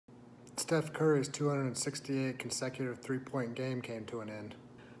Steph Curry's 268 consecutive three-point game came to an end.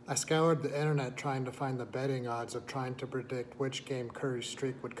 I scoured the internet trying to find the betting odds of trying to predict which game Curry's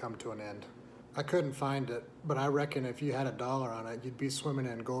streak would come to an end. I couldn't find it, but I reckon if you had $1 on it, you'd be swimming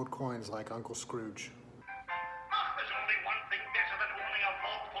in gold coins like Uncle Scrooge. There's only one thing better than owning a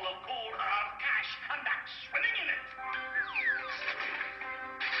vault full of cold hard cash, and that's swimming in it.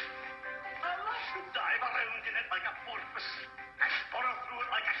 I love to dive around in it like a porpoise, and burrow through it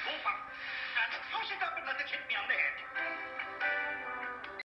like a gopher, and toss it up and let it hit me on the head.